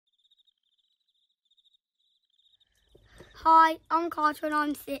Hi, I'm Carter and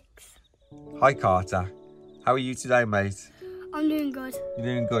I'm 6. Hi Carter, how are you today, mate? I'm doing good. You're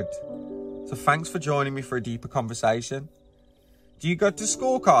doing good. So thanks for joining me for a deeper conversation. Do you go to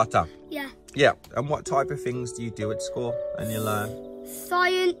school, Carter? Yeah. Yeah. And what type of things do you do at school and you learn?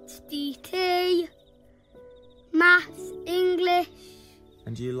 Science, DT, maths, English.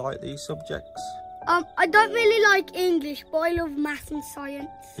 And do you like these subjects? I don't really like English, but I love maths and science.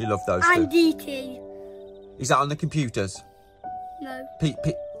 You love those And too? DT. Is that on the computers? No.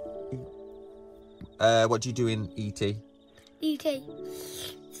 What do you do in ET? DT.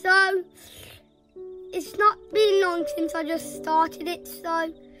 So, it's not been long since I just started it,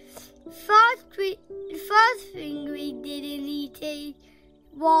 so the first thing we did in ET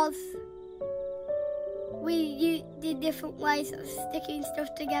was we did different ways of sticking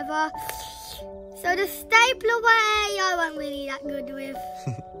stuff together. So the stapler way I wasn't really that good with.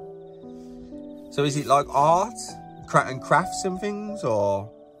 So is it like art and crafts and things, or?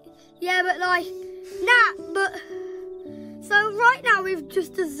 Yeah, but so right now we've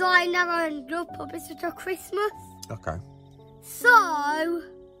just designed our own glove puppets for Christmas. Okay. So,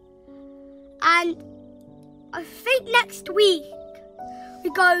 and I think next week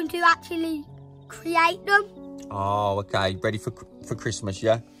we're going to actually create them. Oh, okay. Ready for Christmas,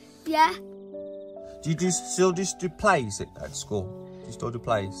 yeah? Yeah. Do you still do plays at school? Do you still do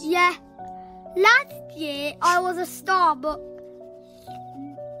plays? Yeah. Last year I was a star, but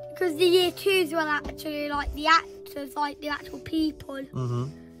because the year 2s were actually like the actors, like the actual people. Mm-hmm.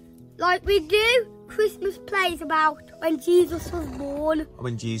 Like we do Christmas plays about when Jesus was born.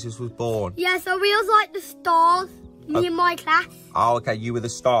 When Jesus was born? Yeah, so we was like the stars, me and my class. Oh, okay, you were the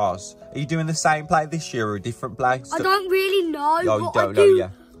stars. Are you doing the same play this year or a different play? I don't really know. No, you don't know, yeah.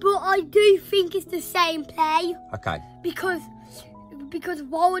 But I do think it's the same play. Okay. Because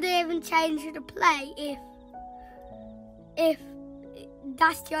why would they even change the play if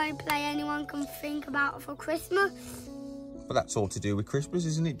that's the only play anyone can think about for Christmas? But that's all to do with Christmas,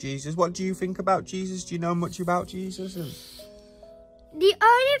 isn't it, Jesus? What do you think about Jesus? Do you know much about Jesus? The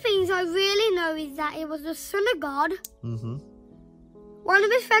only things I really know is that he was the Son of God. Mm-hmm. One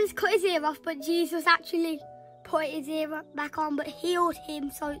of his friends cut his ear off, but Jesus actually put his ear back on, but healed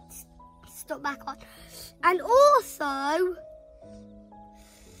him, so it's stuck back on. And also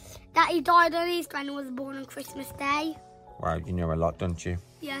that he died on Easter and was born on Christmas Day. Wow, you know a lot, don't you?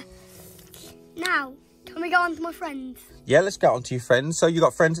 Yeah. Now, can we go on to my friends? Yeah, let's get on to your friends. So you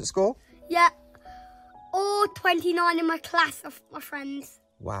got friends at school? Yeah. All 29 in my class of my friends.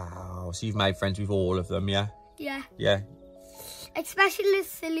 Wow, so you've made friends with all of them, yeah? Yeah. Yeah. Especially the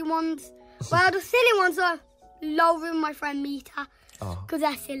silly ones. Well, the silly ones are lowering my friend meter. Oh. Because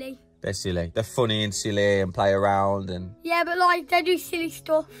they're silly. They're silly. They're funny and silly and play around and... Yeah, but like, they do silly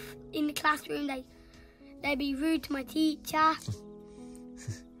stuff in the classroom. They be rude to my teacher.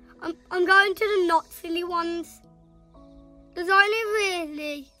 I'm going to the not silly ones. There's only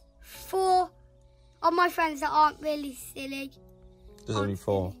really 4 of my friends that aren't really silly. There's only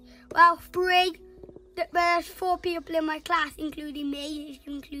 4? Well, 3. There's 4 people in my class, including me. If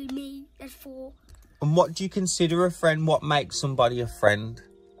you include me, there's 4. And what do you consider a friend? What makes somebody a friend?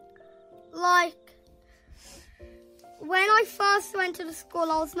 Like, when I first went to the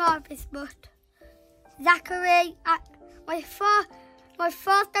school, I was nervous, but Zachary, my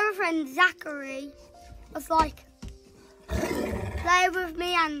first ever friend, Zachary, was like playing with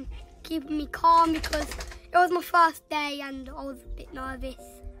me and keeping me calm because it was my first day and I was a bit nervous.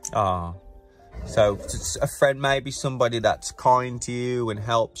 Ah, so a friend may be somebody that's kind to you and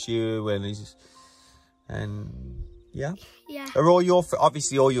helps you and yeah. Yeah. Are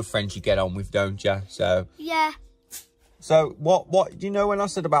obviously all your friends you get on with, don't you? So yeah. So what do you know when I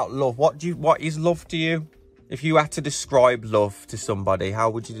said about love? What is love to you? If you had to describe love to somebody, how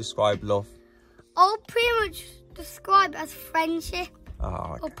would you describe love? I'll pretty much describe it as friendship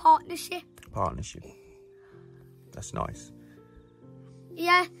or partnership. Partnership. That's nice.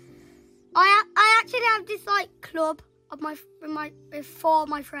 Yeah. I actually have this like club of with 4 of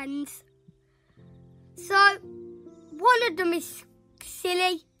my friends. So one of them is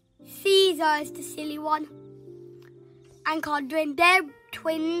silly. Caesar is the silly one. And Codrin, they're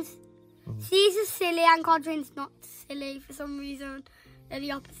twins. Caesar's silly and Codrin's not silly for some reason. They're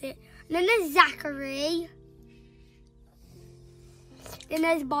the opposite. And then there's Zachary. Then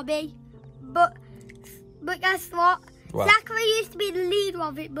there's Bobby. But guess what? Zachary used to be the leader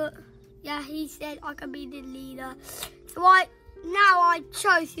of it, but yeah, he said I could be the leader. So I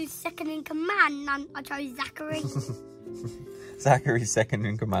chose who's second in command, and I chose Zachary. Zachary's second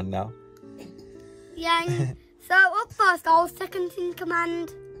in command now. Yeah. So up first, I was second in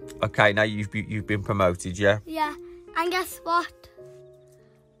command. Okay, now you've been promoted, yeah? Yeah. And guess what?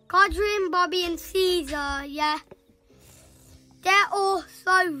 Codrin, Bobby and Caesar, yeah. They're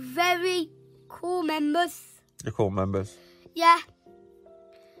also very cool members. They're cool members. Yeah.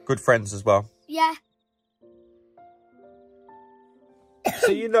 Good friends as well. Yeah.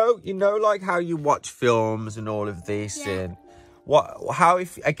 So you know, like how you watch films and all of this, and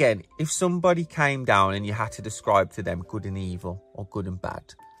if somebody came down and you had to describe to them good and evil or good and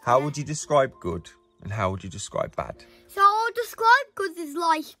bad, how would you describe good and how would you describe bad? So I'll describe good as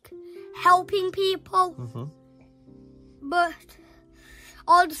like helping people, but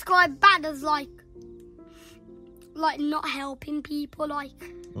I'll describe bad as like not helping people.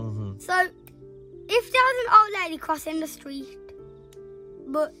 Like, so if there was an old lady crossing the street,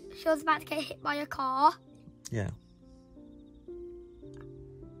 but she was about to get hit by a car. Yeah.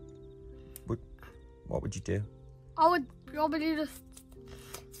 What would you do? I would probably just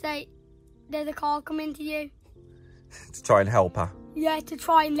say, there's a car coming to you. To try and help her? Yeah, to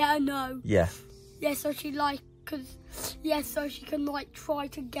try and let her know. Yeah. Yeah, so she so she can like try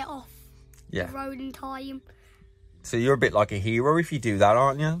to get off the road in time. So you're a bit like a hero if you do that,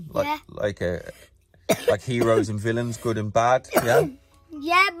 aren't you? Like heroes and villains, good and bad. Yeah.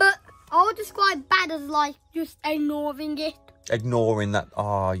 Yeah, but I would describe bad as like just ignoring it. Ignoring that.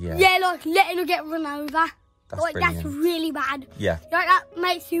 Oh, yeah. Yeah, like letting her get run over. That's really bad. Yeah. Like that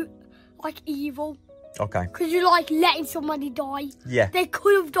makes you like evil. Okay. Because you're like letting somebody die. Yeah. They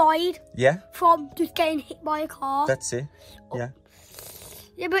could have died. Yeah. From just getting hit by a car. That's it. Yeah.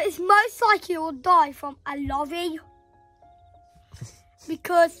 Yeah, but it's most likely you'll die from a lorry.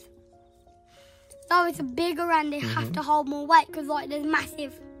 Because lorries are bigger and they have to hold more weight because like there's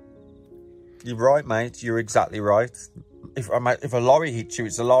massive. You're right, mate. You're exactly right. If a lorry hits you,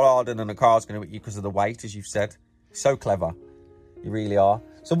 it's a lot harder than a car's going to hit you because of the weight, as you've said. So clever. You really are.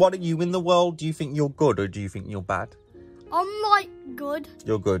 So what are you in the world? Do you think you're good or do you think you're bad? I'm like good.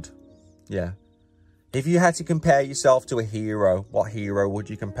 You're good. Yeah. If you had to compare yourself to a hero, what hero would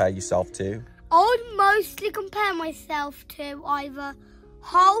you compare yourself to? I would mostly compare myself to either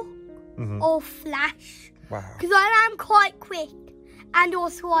Hulk or Flash. Wow. Because I am quite quick and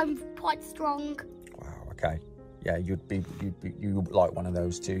also I'm quite strong. Wow, okay. Yeah, you like one of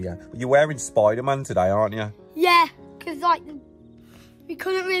those two, yeah. You're wearing Spider-Man today, aren't you? Yeah, because like we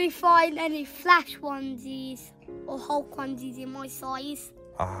couldn't really find any Flash onesies or Hulk onesies in my size.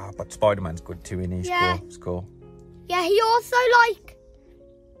 Ah, but Spider-Man's good too, isn't he? Yeah. Cool. It's cool. Yeah, he also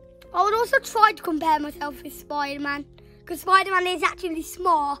I would also try to compare myself with Spider-Man. Because Spider-Man is actually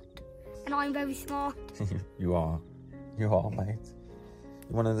smart. And I'm very smart. You are. You are, mate.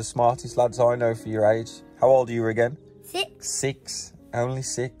 You're one of the smartest lads I know for your age. How old are you again? 6. 6. Only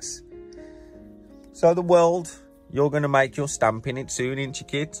 6. So the world, you're going to make your stamp in it soon, ain't you,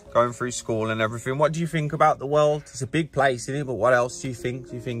 kid? Going through school and everything. What do you think about the world? It's a big place, isn't it? But what else do you think?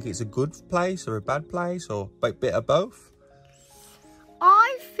 Do you think it's a good place or a bad place or a bit of both?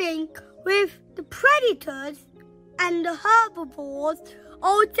 I think with the predators and the herbivores,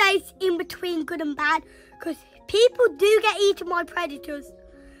 I would say it's in between good and bad. Because people do get eaten by predators.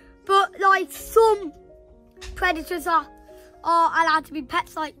 But like some predators are allowed to be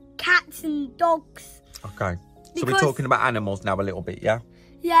pets, like cats and dogs. Okay. So we're talking about animals now a little bit, yeah?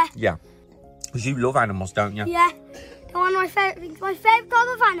 Yeah. Yeah. Because you love animals, don't you? Yeah. One of my favourite things. My favourite type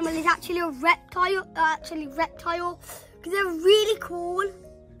of animal is actually a reptile. Because they're really cool.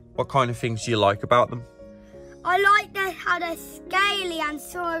 What kind of things do you like about them? I like how they're scaly and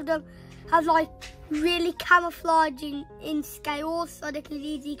some of them have like really camouflaging in scales so they can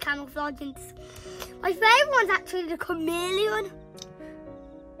easily camouflage. My favourite one's actually the chameleon.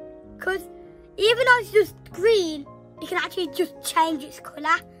 Because even though it's just green, it can actually just change its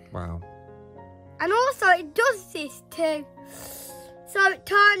colour. Wow. And also it does this too. So it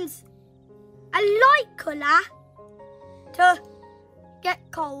turns a light colour to get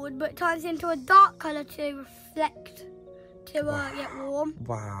cold, but it turns into a dark colour to reflect to get warm.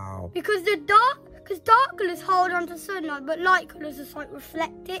 Wow. Because dark colours hold on to sunlight, but light colours just like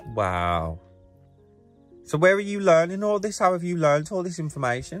reflect it. Wow. So where are you learning all this? How have you learned all this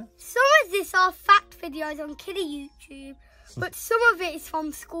information? Some of this are fact videos on kiddie YouTube, but some of it is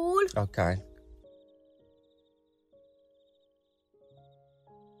from school. Okay.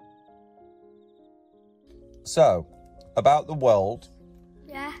 So, about the world,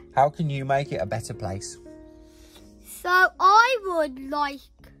 Yeah. how can you make it a better place? So I would like,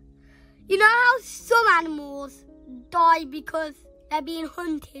 you know how some animals die because they're being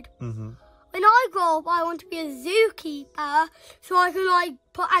hunted? Mm-hmm. When I grow up, I want to be a zookeeper so I can like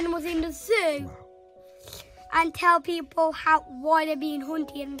put animals in the zoo and tell people why they're being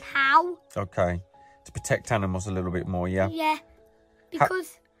hunted and how. Okay. To protect animals a little bit more, yeah? Yeah,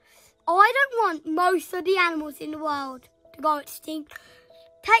 because I don't want most of the animals in the world to go extinct.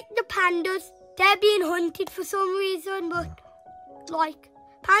 Take the pandas. They're being hunted for some reason, but, like,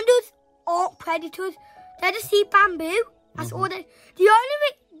 pandas aren't predators. They just eat bamboo. That's all they...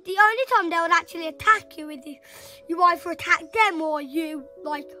 The only time they would actually attack you is if you either attack them or you,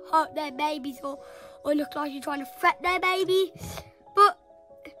 like, hurt their babies or look like you're trying to threat their baby. But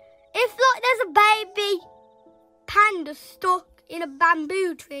if, like, there's a baby panda stuck in a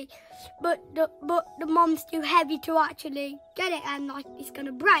bamboo tree, but the mom's too heavy to actually get it and, like, it's going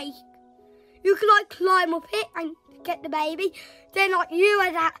to break, you can, like, climb up it and get the baby. Then, like, you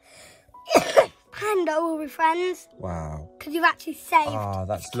and that panda will be friends. Wow. Because you've actually saved. Oh,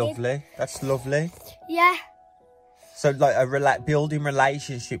 that's lovely. That's lovely. Yeah. So, like, building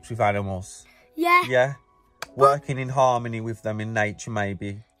relationships with animals. Yeah. Yeah. Working in harmony with them in nature,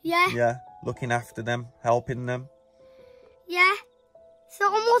 maybe. Yeah. Yeah. Looking after them, helping them. Yeah. So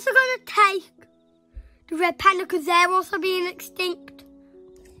I'm also going to take the red panda because they're also being extinct.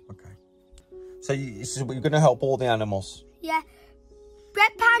 Okay. So you're going to help all the animals? Yeah.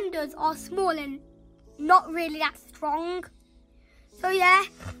 Red pandas are small and not really that strong. So yeah,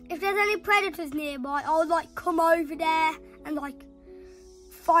 if there's any predators nearby, I'll like come over there and like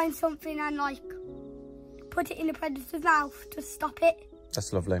find something and like put it in the predator's mouth to stop it.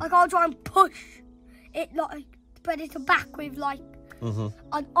 That's lovely. Like I'll try and push it like the predator back with like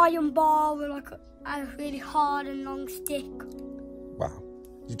an iron bar or like a really hard and long stick. Wow.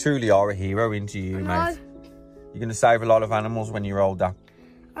 You truly are a hero, into you, mate. You're going to save a lot of animals when you're older.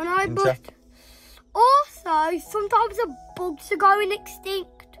 I know, but also sometimes the bugs are going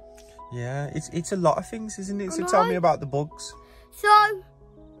extinct. Yeah, it's a lot of things, isn't it? So tell me about the bugs. So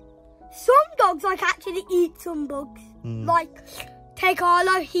some dogs like actually eat some bugs. Like take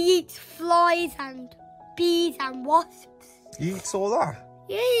Arlo, he eats flies and bees and wasps. He eats all that?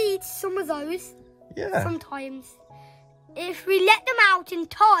 Yeah, he eats some of those. Yeah. Sometimes. If we let them out in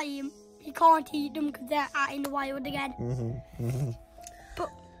time, he can't eat them because they're out in the wild again. But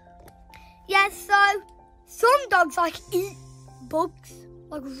yeah, so some dogs like eat bugs,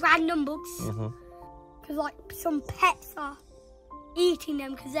 like random bugs, because like some pets are eating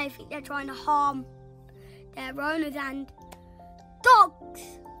them because they think they're trying to harm their owners, and dogs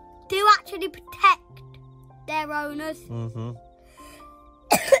do actually protect their owners. Do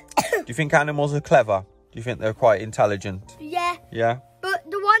you think animals are clever? Do you think they're quite intelligent? Yeah. Yeah? But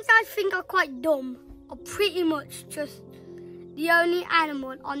the ones I think are quite dumb are pretty much just the only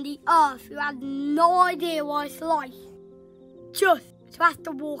animal on the earth who has no idea what it's like just to have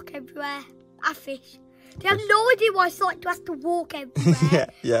to walk everywhere. A fish. They have no idea what it's like to have to walk everywhere.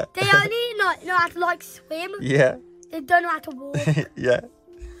 Yeah. They only know how to like swim. Yeah. They don't know how to walk. Yeah.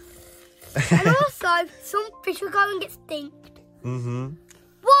 And also, some fish will go and get extinct.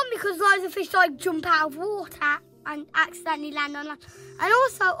 One, because loads of fish like jump out of water and accidentally land on land. And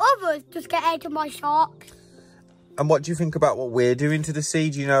also others just get eaten by sharks. And what do you think about what we're doing to the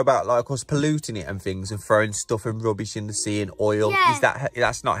sea? Do you know about like us polluting it and things and throwing stuff and rubbish in the sea and oil? Yeah.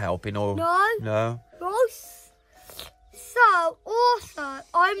 That's not helping or No. Gross. So also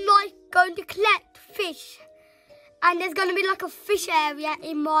I'm like going to collect fish, and there's going to be like a fish area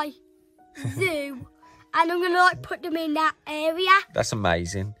in my zoo. And I'm going to like put them in that area. That's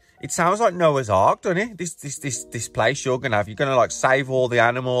amazing. It sounds like Noah's Ark, doesn't it? This place you're going to have. You're going to like save all the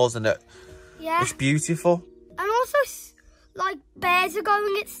animals and it's beautiful. And also like bears are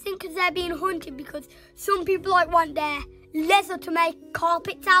going extinct because they're being hunted because some people like want their leather to make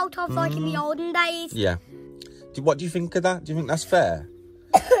carpets out of like in the olden days. Yeah. What do you think of that? Do you think that's fair?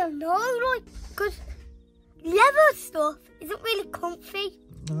 No, like because leather stuff isn't really comfy.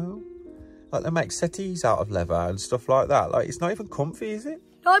 No. Like they make settees out of leather and stuff like that. Like it's not even comfy, is it?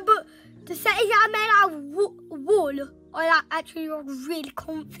 No, but the settees that are made out of wool are actually really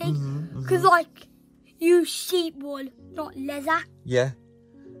comfy. Because like you use sheep wool, not leather. Yeah.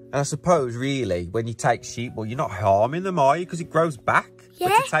 And I suppose really when you take sheep wool, you're not harming them, are you? Because it grows back. Yeah.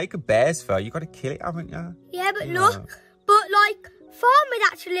 But to take a bear's fur, you've got to kill it, haven't you? Yeah, but look, but like farmers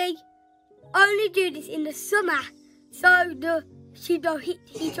actually only do this in the summer. So the sheep don't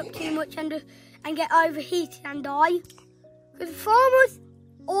heat up too much and get overheated and die. Because farmers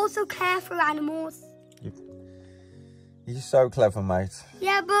also care for animals. You're so clever, mate.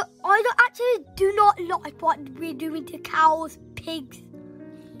 Yeah, but I do not like what we're doing to cows, pigs.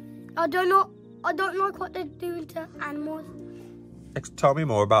 I don't like what they're doing to animals. Tell me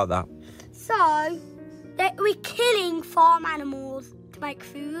more about that. So, we're killing farm animals to make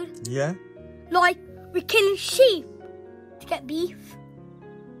food. Yeah. Like, we're killing sheep to get beef.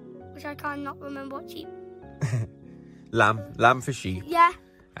 which I cannot remember what sheep. Lamb for sheep. Yeah.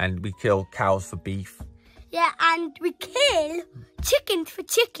 And we kill cows for beef. Yeah, and we kill chickens for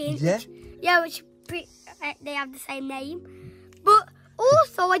chicken. Yeah. Which they have the same name. But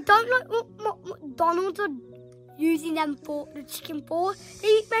also, I don't like what McDonald's are using them for, the chicken for.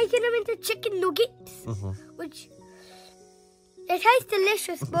 They're making them into chicken nuggets, which they taste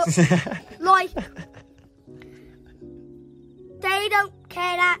delicious, but like they don't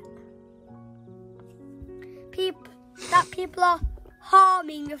care that people are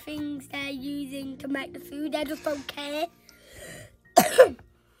harming the things they're using to make the food. They just don't care.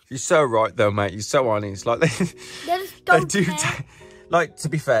 You're so right, though, mate. You're so honest. Like they just don't care. Like, to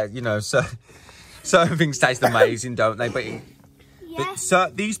be fair, you know, so certain things taste amazing, don't they? But so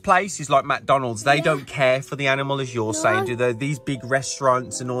these places like McDonald's, they don't care for the animal, as you're saying, do they? These big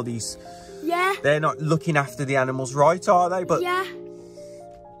restaurants and all these, they're not looking after the animals, right? Are they? But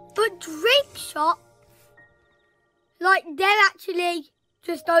but drink shops, like they're actually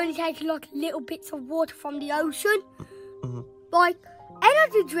just only taking like little bits of water from the ocean. Like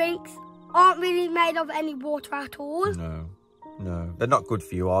energy drinks aren't really made of any water at all. No, they're not good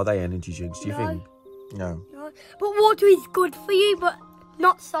for you, are they? Energy drinks? Do you think? No. But water is good for you, but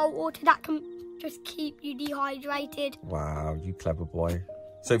not salt water that can just keep you dehydrated. Wow, you clever boy.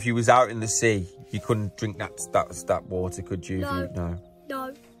 So if you was out in the sea, you couldn't drink that water, could you?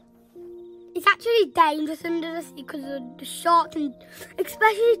 No. It's actually dangerous under the sea because of the sharks, and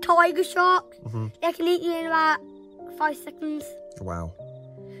especially tiger sharks. They can eat you in about 5 seconds. Wow.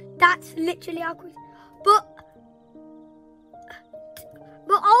 That's literally how quick. But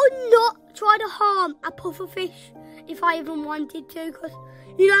I would not try to harm a puffer fish if I even wanted to, because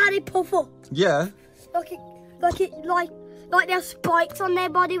you know how they puff up? Yeah. Like they have spikes on their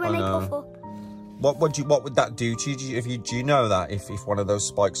body when they puff up. What would that do to you? Do you know that if one of those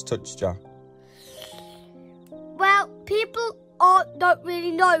spikes touched you? Well, people don't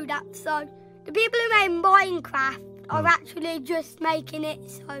really know that. So the people who made Minecraft are actually just making it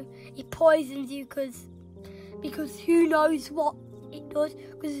so it poisons you, because who knows what it does.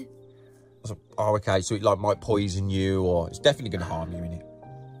 Oh, okay. So it might poison you, or it's definitely going to harm you, innit?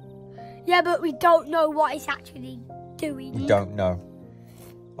 Yeah, but we don't know what it's actually doing. We don't know.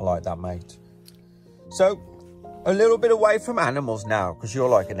 I like that, mate. So, a little bit away from animals now, because you're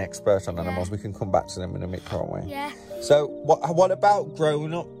like an expert on animals. We can come back to them in a minute, can't we? Yeah. So, what about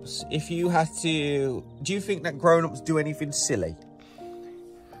grown-ups? If you had to... Do you think that grown-ups do anything silly?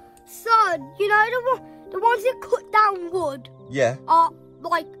 So, you know the ones that cut down wood? Yeah. Are,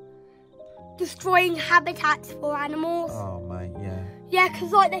 like, destroying habitats for animals. Oh, mate, yeah. Yeah,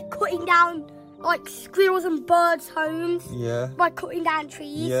 because, like, they're cutting down, like, squirrels and birds' homes. Yeah. By cutting down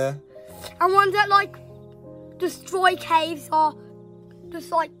trees. Yeah. And ones that, like, destroy caves are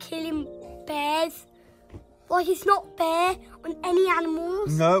just, like, killing bears. Like, it's not fair on any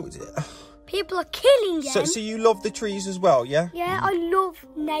animals. No. People are killing them. So you love the trees as well, yeah? Yeah, I love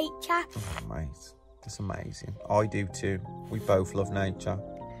nature. Oh, mate, that's amazing. I do too. We both love nature.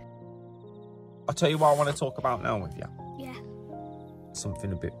 I'll tell you what I want to talk about now with you. Yeah.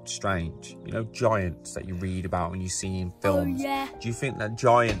 Something a bit strange. You know, giants that you read about and you see in films. Oh, yeah. Do you think that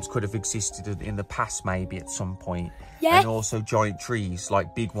giants could have existed in the past maybe at some point? Yeah. And also giant trees,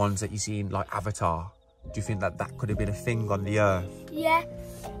 like big ones that you see in like Avatar. Do you think that could have been a thing on the earth? Yeah.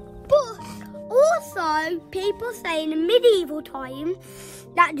 But also, people say in the medieval times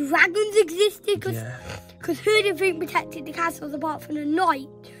that dragons existed. Because who do you think protected the castles apart from the knight?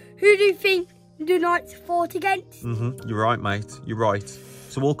 Who do you think the knights fought against? You're right, mate. You're right.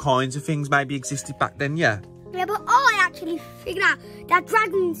 So all kinds of things maybe existed back then, yeah? Yeah, but I actually figured out that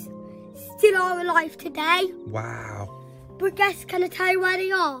dragons still are alive today. Wow. But can I tell you where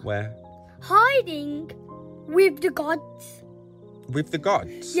they are? Where? Hiding with the gods. With the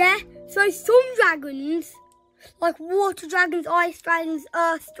gods? Yeah. So some dragons, like water dragons, ice dragons,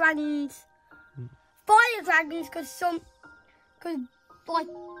 earth dragons, fire dragons, because like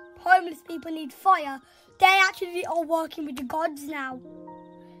homeless people need fire, they actually are working with the gods now.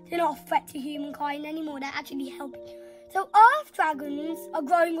 They're not a threat to humankind anymore. They're actually helping. So earth dragons are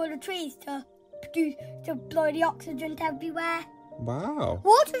growing all the trees to blow the oxygen everywhere. Wow.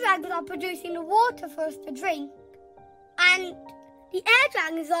 Water dragons are producing the water for us to drink. And the air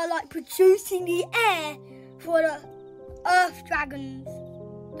dragons are like producing the air for the earth dragons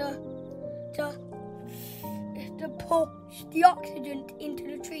to push the oxygen into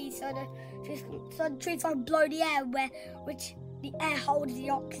the trees so the trees can blow the air which the air holds the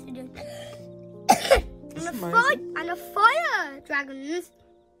oxygen. and the fire dragons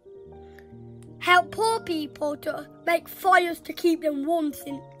help poor people to make fires to keep them warm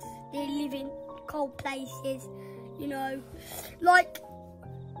since they live in cold places, you know.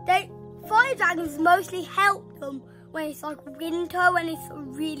 Fire dragons mostly help them when it's like winter, when it's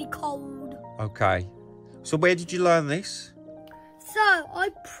really cold. Okay. So where did you learn this? So I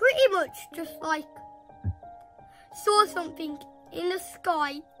pretty much just saw something in the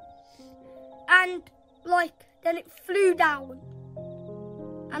sky, and then it flew down,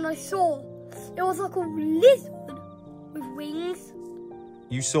 and I saw it was like a lizard with wings.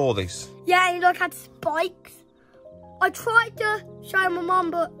 You saw this? Yeah, and it had spikes. I tried to show my mum,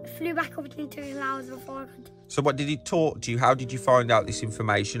 but it flew back up into the clouds before I could. So what did it talk to you? How did you find out this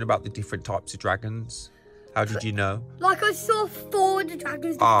information about the different types of dragons? How did you know? I saw 4 of the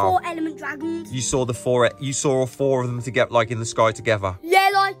dragons, the 4 element dragons. You saw all 4 of them together, in the sky together?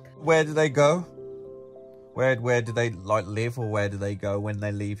 Yeah, Where do they go? Where do they live, or where do they go when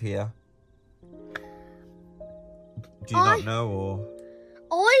they leave here? Do you not know, or?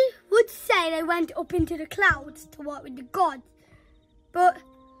 I would say they went up into the clouds to work with the gods, but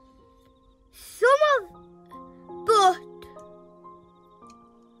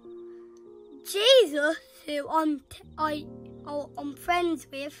Jesus, who I'm friends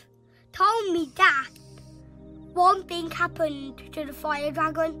with, told me that one thing happened to the fire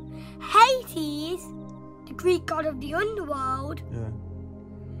dragon. Hades, the Greek god of the underworld,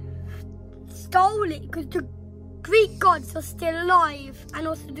 stole it because the Greek gods are still alive, and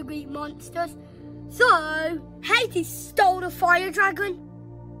also the Greek monsters. So Hades stole the fire dragon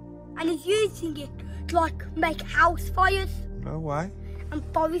and is using it to make house fires. No way. And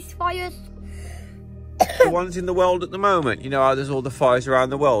forest fires. The ones in the world at the moment, you know how there's all the fires around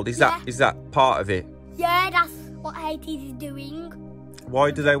the world. Is that part of it? Yeah, that's what Hades is doing. Why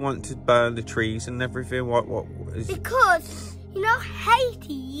do they want to burn the trees and everything? What is? Because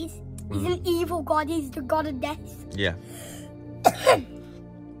Hades is an evil god. He's the god of death. Yeah.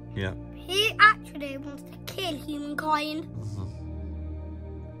 Yeah. He actually wants to kill humankind.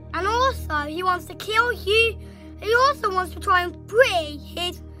 And also, he wants to kill you. He also wants to try and free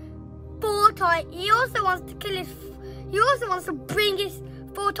his 4 titans. He also wants to kill he also wants to bring his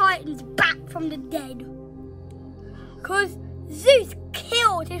 4 titans back from the dead. Because Zeus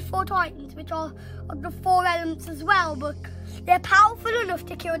killed his 4 titans, which are the 4 elements as well, but they're powerful enough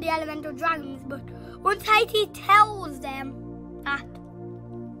to kill the elemental dragons. But once Hades tells them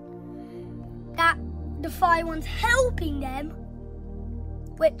that the fire one's helping them,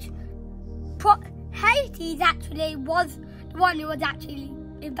 which Hades actually was the one who was actually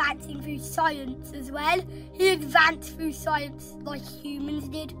advancing through science as well. He advanced through science like humans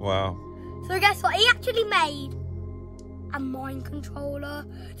did. Wow. So guess what? He actually made a mind controller,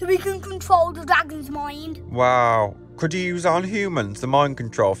 so we can control the dragon's mind. Wow. Could you use it on humans, the mind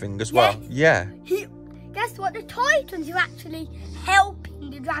control thing as well? Yeah. Guess what? The Titans are actually helping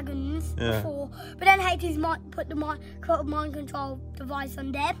the dragons before, but then Hades might put the mind control device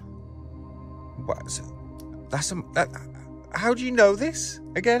on them. What? How do you know this?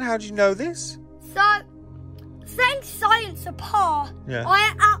 Again, how do you know this? So, saying science apart,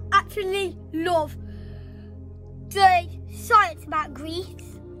 I actually love the science about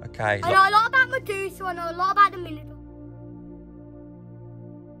Greece. Okay. I know a lot about Medusa, I know a lot about the Minotaur.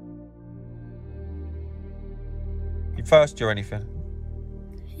 You thirsty or anything?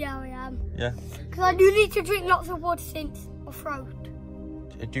 Yeah, I am. Yeah? Because I do need to drink lots of water since my throat.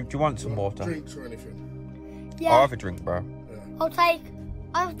 Do you want some water? Drinks or anything? Yeah. I'll have a drink, bro. Yeah.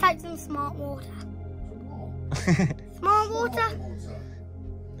 I'll take some smart water. Smart water?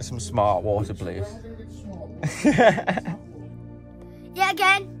 Some smart water, please. Yeah,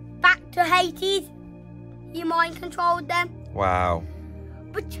 again, back to Hades. You mind controlled them. Wow.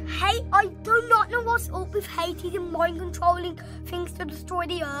 But I do not know what's up with Hades and mind controlling things to destroy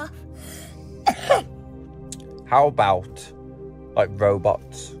the earth. How about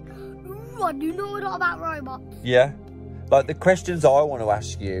robots? Ooh, I do know a lot about robots. Yeah? The questions I want to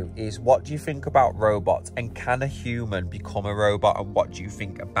ask you is, what do you think about robots, and can a human become a robot, and what do you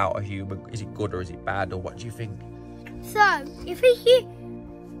think about a human? Is it good or is it bad, or what do you think? So,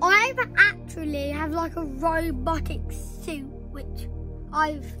 I actually have a robotic suit, which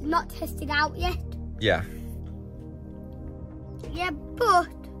I've not tested out yet. Yeah. Yeah, but...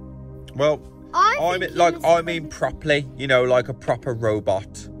 Well, I mean properly, like a proper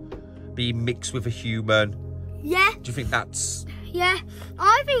robot being mixed with a human. Yeah. Do you think that's... Yeah,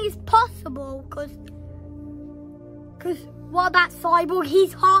 I think it's possible, because what about Cyborg?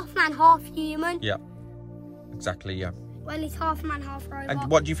 He's half man, half human. Yeah, exactly, yeah. Well, he's half man, half robot.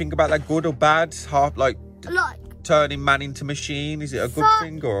 And what do you think about that? Good or bad? turning man into machine? Is it a good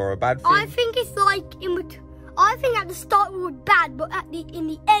thing or a bad thing? I think it's I think at the start it would be bad, but in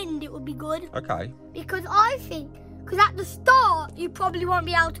the end it would be good. Okay. Because at the start you probably won't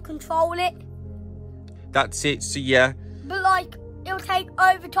be able to control it. That's it. So yeah. But like, it'll take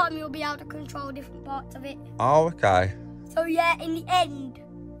over time you'll be able to control different parts of it. Oh, okay. So yeah, in the end,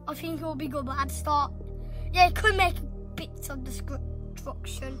 I think it will be good, but at the start, yeah, it could make bits of destruction.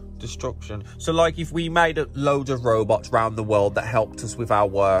 So like, if we made loads of robots around the world that helped us with our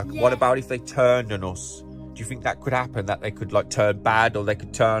work, Yeah. what about if they turned on us? Do you think that could happen? That they could like turn bad, or they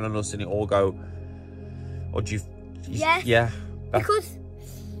could turn on us and it all go? Or do you? Yes. Yeah. Because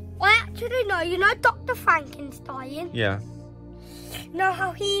I actually know, you know, Dr. Frankenstein. Yeah. You know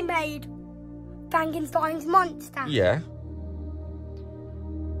how he made Frankenstein's monster? Yeah.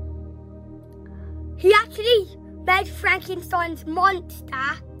 He actually made Frankenstein's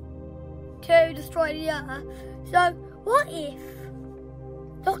monster to destroy the Earth. So what if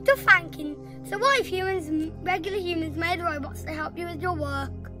regular humans made robots to help you with your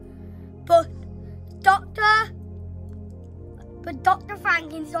work, but Dr.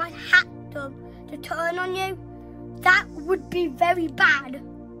 Frankenstein hacked them to turn on you? That would be very bad.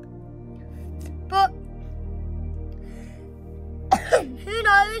 But who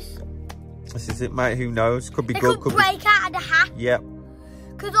knows? This is it, mate. Who knows? Could be It good. could break out of the hack. Yeah.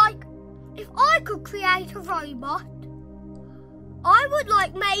 Because, like, if I could create a robot, I would,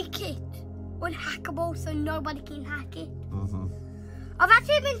 like, make it unhackable so nobody can hack it. Mm-hmm. I've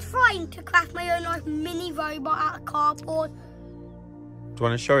actually been trying to craft my own, like, mini robot out of cardboard. Do you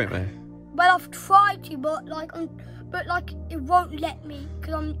want to show it me? Well, I've tried to, but, it won't let me.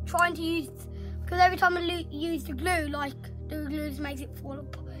 Because I'm trying to because every time I use the glue, like, the glue just makes it fall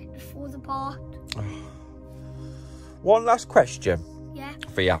apart. One last question Yeah.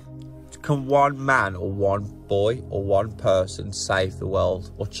 for you. Can one man or one boy or one person save the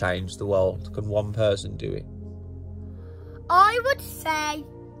world or change the world? Can one person do it? I would say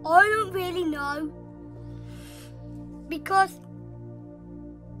I don't really know, because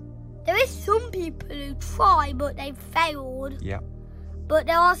there is some people who try but they failed. Yeah. But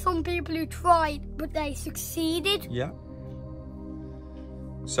there are some people who tried but they succeeded. Yeah.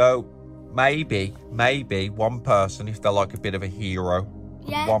 So maybe one person, if they're like a bit of a hero,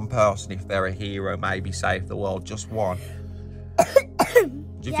 Yeah. one person, if they're a hero, maybe save the world. Just one.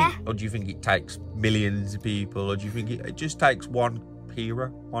 Do you Yeah. think, or do you think it takes millions of people, or do you think it just takes one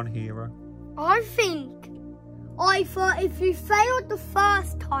hero? I think if you failed the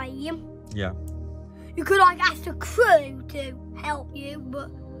first time, Yeah. you could like ask the crew to help you, but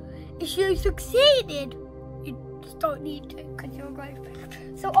if you succeeded, you just don't need to because you're great.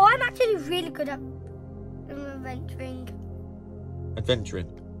 So I'm actually really good at Adventuring.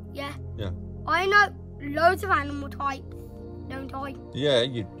 Yeah. Yeah. I know loads of animal types, don't I? Yeah.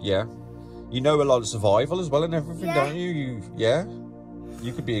 You know a lot of survival as well and everything, Yeah. don't you?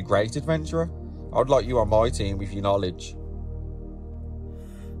 You could be a great adventurer. I'd like you on my team with your knowledge.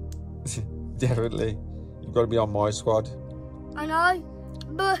 Definitely. You've got to be on my squad. I know.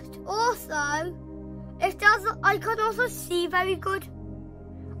 But also, I can also see very good.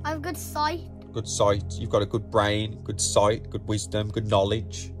 I have good sight. Good sight. You've got a good brain, good sight, good wisdom, good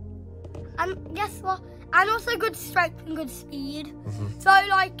knowledge. And guess what? And also good strength and good speed. Mm-hmm. So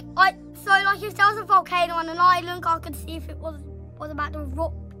like if there was a volcano on an island, I could see if it was about to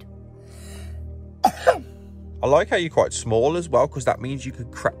erupt. I like how you're quite small as well, because that means you could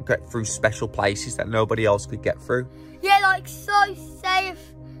get through special places that nobody else could get through. Yeah, like so say if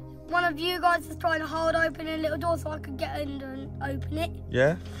one of you guys was trying to hold open a little door so I could get in and open it.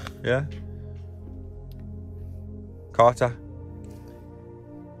 Yeah. Carter,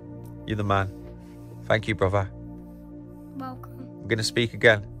 you're the man. Thank you, brother. Welcome. I'm going to speak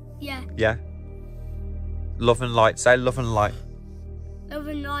again. Yeah. Yeah? Love and light. Say love and light. Love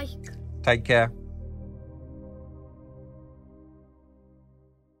and like. Take care.